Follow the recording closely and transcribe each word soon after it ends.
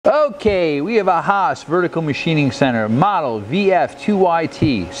Okay, we have a Haas vertical machining center, model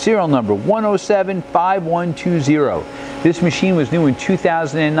VF2YT, serial number 1075120. This machine was new in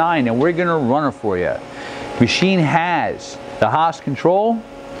 2009 and we're going to run it for you. Machine has the Haas control,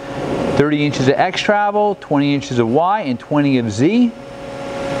 30 inches of X travel, 20 inches of Y, and 20 of Z. You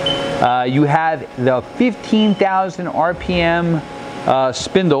have the 15,000 RPM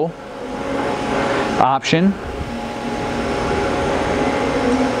spindle option.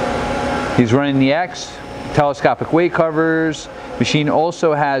 He's running the X, telescopic weight covers. Machine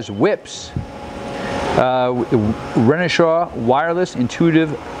also has whips, Renishaw wireless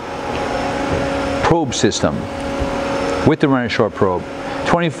intuitive probe system with the Renishaw probe.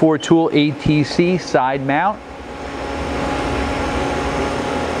 24 tool ATC side mount.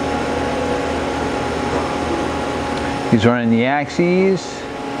 He's running the axes.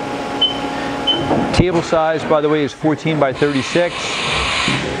 Table size, by the way, is 14 by 36.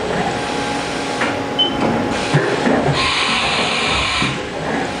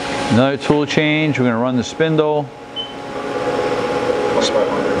 Another tool change, we're going to run the spindle.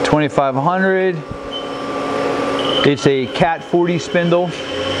 2500. It's a Cat 40 spindle.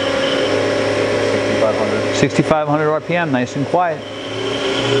 6500 RPM, nice and quiet.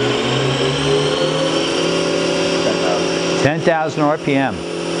 10,000 RPM.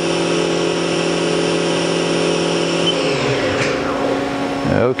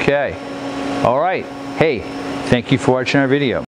 Okay. All right. Hey, thank you for watching our video.